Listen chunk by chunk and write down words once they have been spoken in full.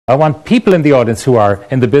I want people in the audience who are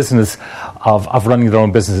in the business of running their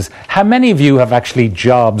own businesses. How many of you have actually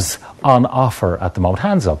jobs on offer at the moment?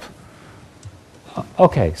 Hands up.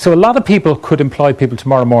 Okay, so a lot of people could employ people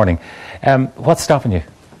tomorrow morning. What's stopping you?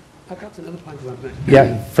 I've got another point I want to make.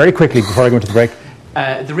 Yeah, very quickly before I go into the break.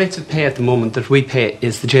 The rates of pay at the moment that we pay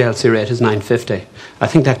is the JLC rate is $9.50. I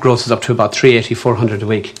think that grosses up to about $380, $400 a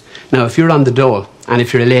week. Now, if you're on the dole, and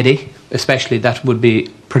if you're a lady, especially, that would be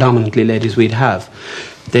predominantly ladies we'd have.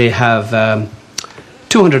 They have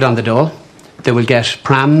 $200 on the dole. They will get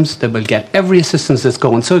prams. They will get every assistance that's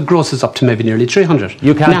going. So it grosses up to maybe nearly $300.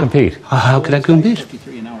 You can't compete. How could I compete?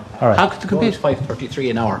 $5.33 an hour. All right. How could I compete?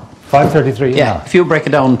 $5.33 an hour. $5.33 an hour. If you break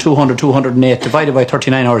it down, 200, 208 divided by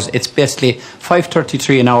 39 hours, it's basically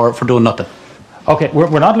 $5.33 an hour for doing nothing. Okay,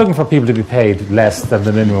 we're not looking for people to be paid less than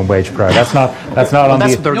the minimum wage per hour. That's not on that's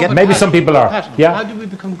the. what they're getting. Maybe some people are. Yeah. How do we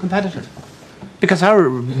become competitive? Because our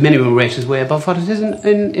minimum rate is way above what it is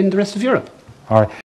in the rest of Europe. All right.